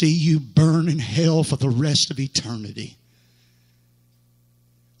 than to see you burn in hell for the rest of eternity.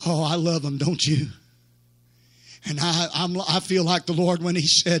 Oh, I love them, don't you? And I feel like the Lord when He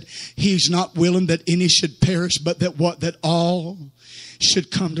said He's not willing that any should perish, but that all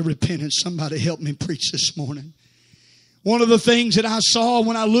should come to repentance. Somebody help me preach this morning. One of the things that I saw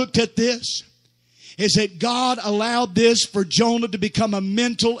when I looked at this is that God allowed this for Jonah to become a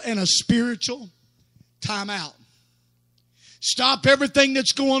mental and a spiritual timeout. Stop everything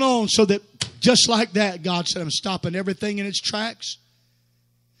that's going on, so that just like that, God said, I'm stopping everything in its tracks,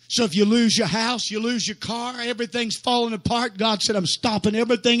 So if you lose your house, you lose your car, everything's falling apart, God said, I'm stopping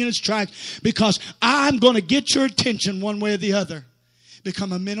everything in its tracks because I'm going to get your attention one way or the other.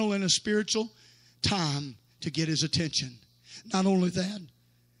 Become a mental and a spiritual time to get His attention. Not only that,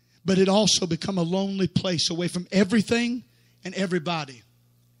 but it also become a lonely place away from everything and everybody.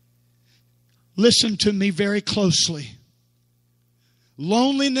 Listen to me very closely.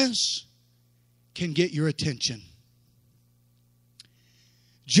 Loneliness can get your attention.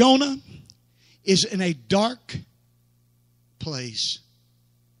 Jonah is in a dark place.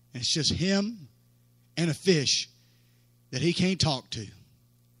 And it's just him and a fish that he can't talk to.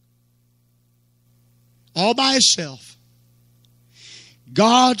 All by himself.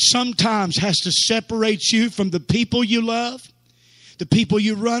 God sometimes has to separate you from the people you love, the people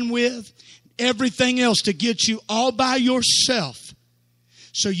you run with, everything else to get you all by yourself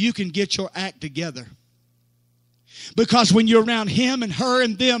so you can get your act together. Because when you're around him and her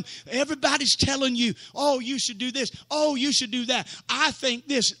and them, everybody's telling you, oh, you should do this. Oh, you should do that. I think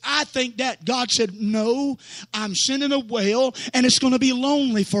this. I think that. God said, no, I'm sending a whale and it's going to be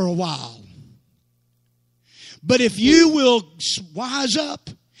lonely for a while. But if you will wise up,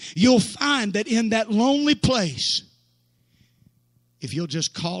 you'll find that in that lonely place, if you'll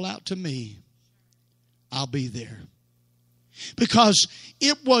just call out to me, I'll be there. Because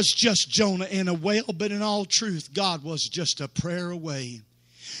it was just Jonah in a whale, but in all truth, God was just a prayer away.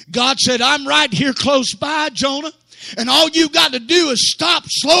 God said, I'm right here close by, Jonah. And all you got to do is stop,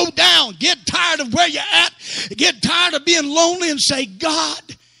 slow down, get tired of where you're at, get tired of being lonely and say, God,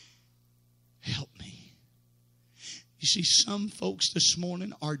 help me. You see, some folks this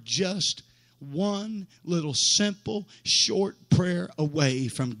morning are just one little simple, short prayer away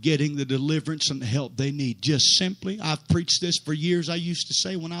from getting the deliverance and the help they need. Just simply, I've preached this for years. I used to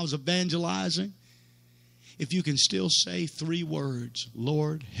say when I was evangelizing, if you can still say 3 words,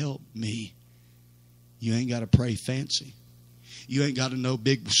 Lord, help me, you ain't got to pray fancy. You ain't got to know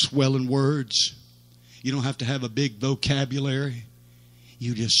big swelling words. You don't have to have a big vocabulary.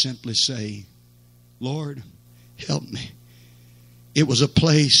 You just simply say, Lord, help me. It was a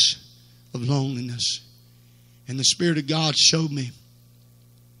place of loneliness. And the Spirit of God showed me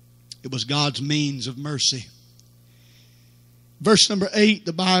it was God's means of mercy. Verse number 8,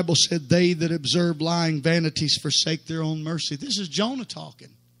 the Bible said, they that observe lying vanities forsake their own mercy. This is Jonah talking.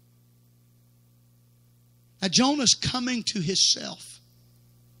 Now Jonah's coming to himself.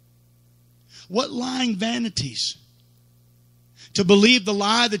 What lying vanities? To believe the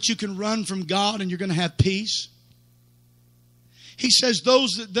lie that you can run from God and you're going to have peace. He says,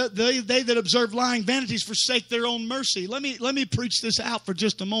 they that observe lying vanities forsake their own mercy. Let me preach this out for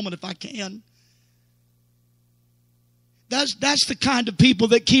just a moment if I can. That's the kind of people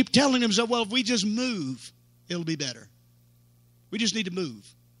that keep telling themselves, well, if we just move, it'll be better. We just need to move.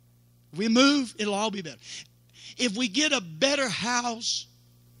 If we move, it'll all be better. If we get a better house,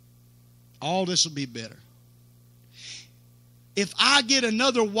 all this will be better. If I get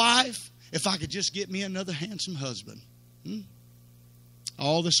another wife, if I could just get me another handsome husband,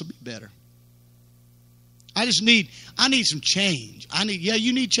 all this will be better. I need some change.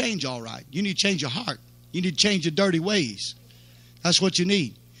 You need change, all right. You need to change your heart. You need to change your dirty ways. That's what you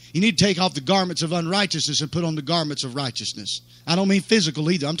need. You need to take off the garments of unrighteousness and put on the garments of righteousness. I don't mean physical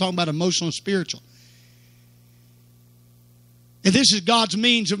either. I'm talking about emotional and spiritual. And this is God's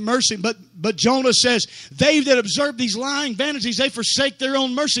means of mercy. But Jonah says, they that observe these lying vanities, they forsake their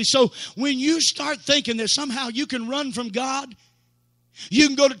own mercy. So when you start thinking that somehow you can run from God, you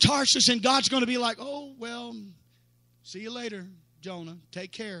can go to Tarsus and God's going to be like, oh, well, see you later, Jonah.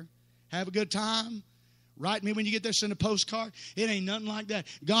 Take care. Have a good time. Write me when you get there, send a postcard. It ain't nothing like that.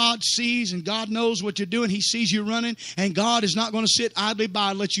 God sees and God knows what you're doing. He sees you running, and God is not going to sit idly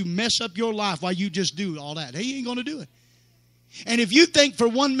by and let you mess up your life while you just do all that. He ain't going to do it. And if you think for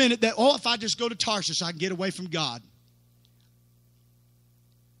 1 minute that, oh, if I just go to Tarsus, I can get away from God.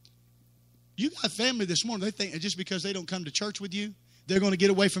 You got family this morning, they think just because they don't come to church with you, they're going to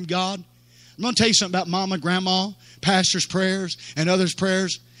get away from God. I'm going to tell you something about mama, grandma, pastor's prayers, and others'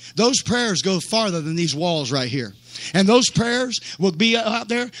 prayers. Those prayers go farther than these walls right here. And those prayers will be out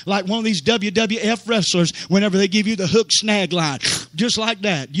there like one of these WWF wrestlers whenever they give you the hook snag line. Just like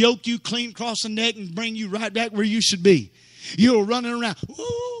that. Yoke you clean across the neck and bring you right back where you should be. You're running around.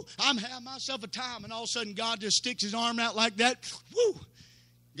 Woo, I'm having myself a time. And all of a sudden God just sticks his arm out like that. Woo.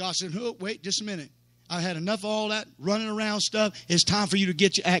 God said, oh, wait just a minute. I had enough of all that running around stuff. It's time for you to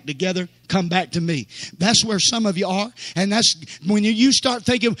get your act together. Come back to me. That's where some of you are. And that's when you start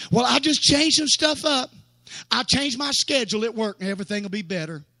thinking, well, I'll just change some stuff up. I'll change my schedule at work and everything will be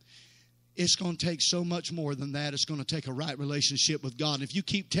better. It's going to take so much more than that. It's going to take a right relationship with God. And if you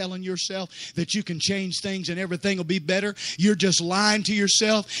keep telling yourself that you can change things and everything will be better, you're just lying to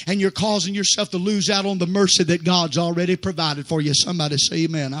yourself, and you're causing yourself to lose out on the mercy that God's already provided for you. Somebody say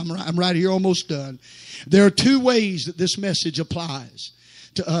amen. I'm right here, almost done. There are two ways that this message applies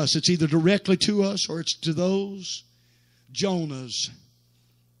to us. It's either directly to us or it's to those Jonahs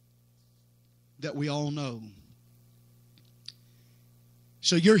that we all know.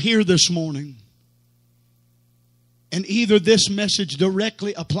 So you're here this morning, and either this message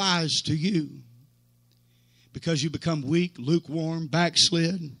directly applies to you because you become weak, lukewarm,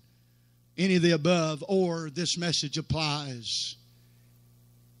 backslid, any of the above, or this message applies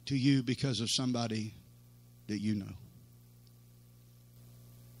to you because of somebody that you know.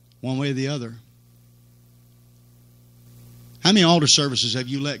 One way or the other. How many altar services have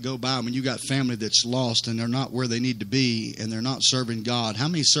you let go by when you got family that's lost and they're not where they need to be and they're not serving God? How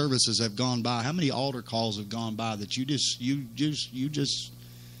many services have gone by? How many altar calls have gone by that you didn't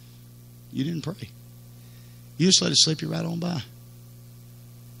pray? You just let it slip you right on by.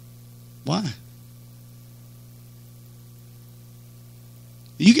 Why?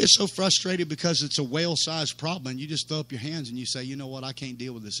 You get so frustrated because it's a whale-sized problem, and you just throw up your hands and you say, you know what, I can't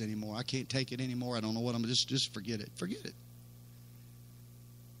deal with this anymore. I can't take it anymore. I don't know what I'm just forget it. Forget it.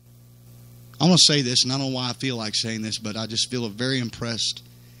 I want to say this, and I don't know why I feel like saying this, but I just feel very impressed.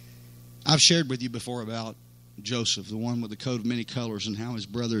 I've shared with you before about Joseph, the one with the coat of many colors, and how his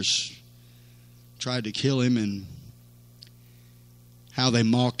brothers tried to kill him, and how they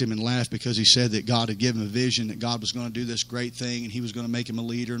mocked him and laughed because he said that God had given him a vision, that God was going to do this great thing, and he was going to make him a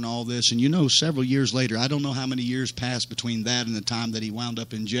leader and all this. And you know, several years later, I don't know how many years passed between that and the time that he wound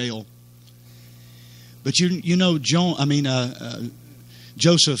up in jail. But you know,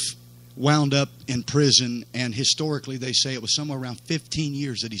 Joseph wound up in prison, and historically they say it was somewhere around 15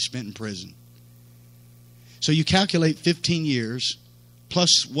 years that he spent in prison. So you calculate 15 years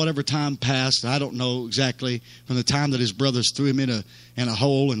plus whatever time passed, I don't know exactly, from the time that his brothers threw him in a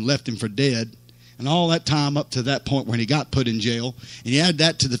hole and left him for dead, and all that time up to that point when he got put in jail, and you add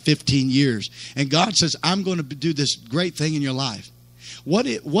that to the 15 years, and God says, I'm going to do this great thing in your life. What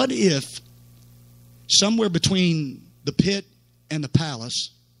if somewhere between the pit and the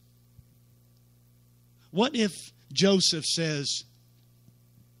palace, what if Joseph says,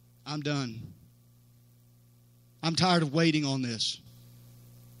 I'm done. I'm tired of waiting on this.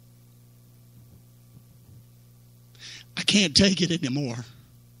 I can't take it anymore.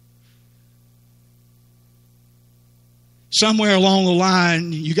 Somewhere along the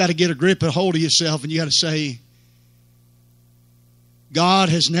line, you got to get a grip and hold of yourself, and you got to say, God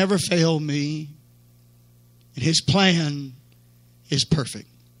has never failed me, and His plan is perfect.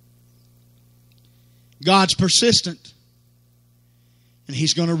 God's persistent, and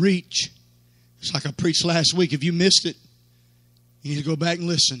He's going to reach. It's like I preached last week. If you missed it, you need to go back and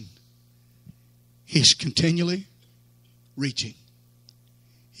listen. He's continually reaching.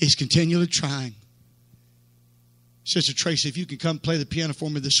 He's continually trying. Sister Tracy, if you can come play the piano for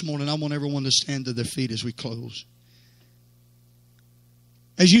me this morning, I want everyone to stand to their feet as we close.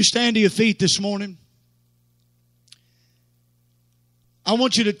 As you stand to your feet this morning, I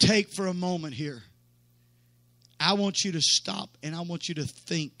want you to take for a moment here. I want you to stop and I want you to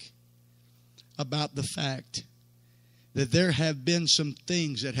think about the fact that there have been some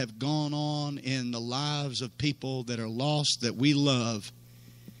things that have gone on in the lives of people that are lost, that we love,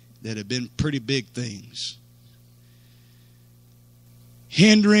 that have been pretty big things.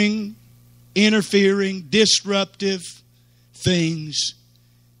 Hindering, interfering, disruptive things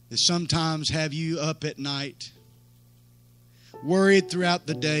that sometimes have you up at night, worried throughout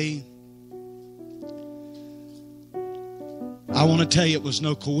the day. I want to tell you it was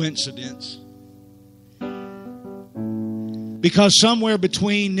no coincidence. Because somewhere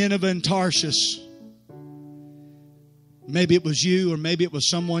between Nineveh and Tarshish, maybe it was you or maybe it was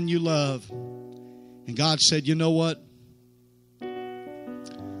someone you love, and God said, you know what?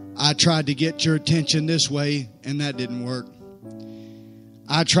 I tried to get your attention this way, and that didn't work.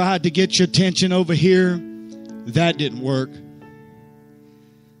 I tried to get your attention over here. That didn't work.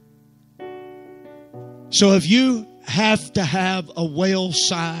 So if you have to have a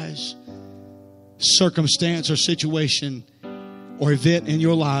whale-sized circumstance or situation or event in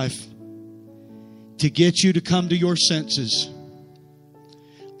your life to get you to come to your senses,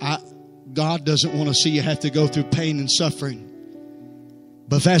 God doesn't want to see you have to go through pain and suffering.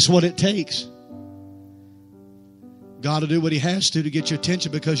 But if that's what it takes, God will do what He has to get your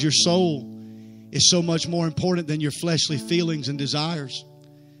attention, because your soul is so much more important than your fleshly feelings and desires.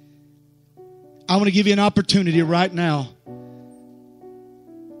 I want to give you an opportunity right now.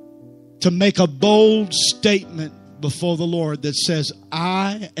 to make a bold statement before the Lord that says,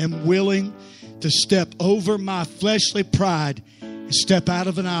 I am willing to step over my fleshly pride and step out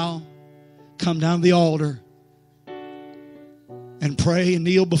of an aisle, come down to the altar, and pray and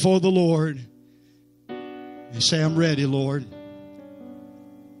kneel before the Lord and say, I'm ready, Lord.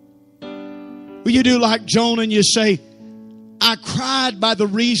 Will you do like Jonah and you say, I cried by the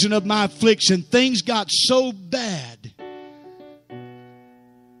reason of my affliction. Things got so bad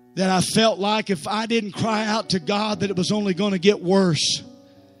that I felt like if I didn't cry out to God that it was only going to get worse.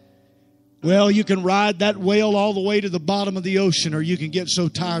 Well, you can ride that whale all the way to the bottom of the ocean, or you can get so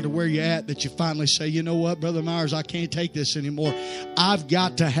tired of where you're at that you finally say, you know what, Brother Myers, I can't take this anymore. I've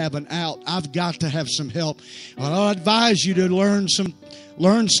got to have an out. I've got to have some help. Well, I'll advise you to learn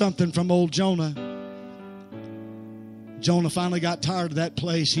something from old Jonah. Jonah finally got tired of that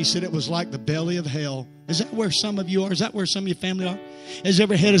place. He said it was like the belly of hell. Is that where some of you are? Is that where some of your family are? As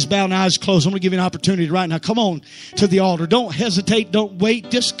every head is bowed and eyes closed, I'm going to give you an opportunity right now. Come on to the altar. Don't hesitate. Don't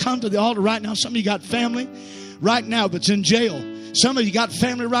wait. Just come to the altar right now. Some of you got family right now that's in jail. Some of you got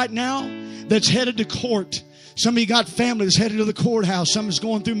family right now that's headed to court. Some of you got family that's headed to the courthouse. Some is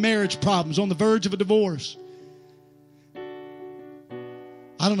going through marriage problems, on the verge of a divorce.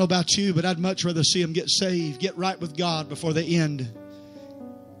 I don't know about you, but I'd much rather see them get saved, get right with God before they end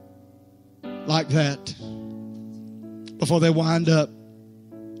like that. Before they wind up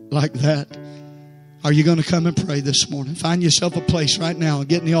like that. Are you going to come and pray this morning? Find yourself a place right now and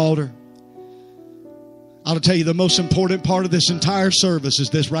get in the altar. I'll tell you the most important part of this entire service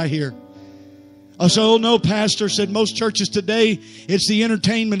is this right here. I said, oh no, Pastor, said most churches today, it's the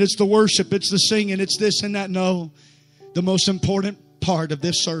entertainment, it's the worship, it's the singing, it's this and that. No, the most important part of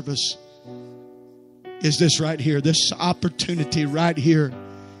this service is this right here, this opportunity right here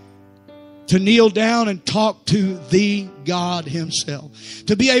to kneel down and talk to the God Himself.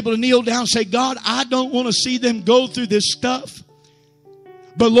 To be able to kneel down and say, God, I don't want to see them go through this stuff,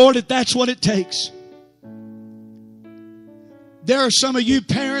 but Lord, if that's what it takes. There are some of you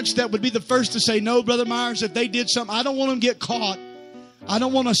parents that would be the first to say, no, Brother Myers, if they did something, I don't want them to get caught. I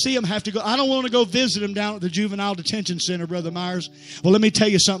don't want to see them have to go. I don't want to go visit them down at the juvenile detention center, Brother Myers. Well, let me tell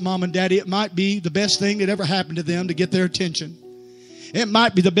you something, Mom and Daddy. It might be the best thing that ever happened to them to get their attention. It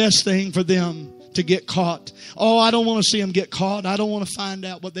might be the best thing for them to get caught. Oh, I don't want to see them get caught. I don't want to find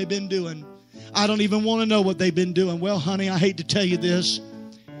out what they've been doing. I don't even want to know what they've been doing. Well, honey, I hate to tell you this,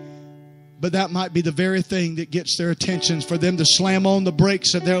 but that might be the very thing that gets their attention, for them to slam on the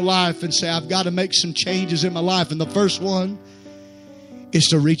brakes of their life and say, I've got to make some changes in my life. And the first one is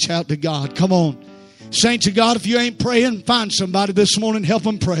to reach out to God. Come on. Saints of God, if you ain't praying, find somebody this morning, help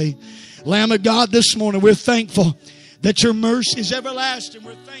them pray. Lamb of God, this morning, we're thankful that your mercy is everlasting.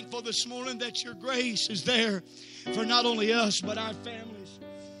 We're thankful this morning that your grace is there for not only us, but our families.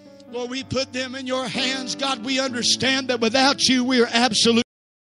 Lord, we put them in your hands. God, we understand that without you, we are absolutely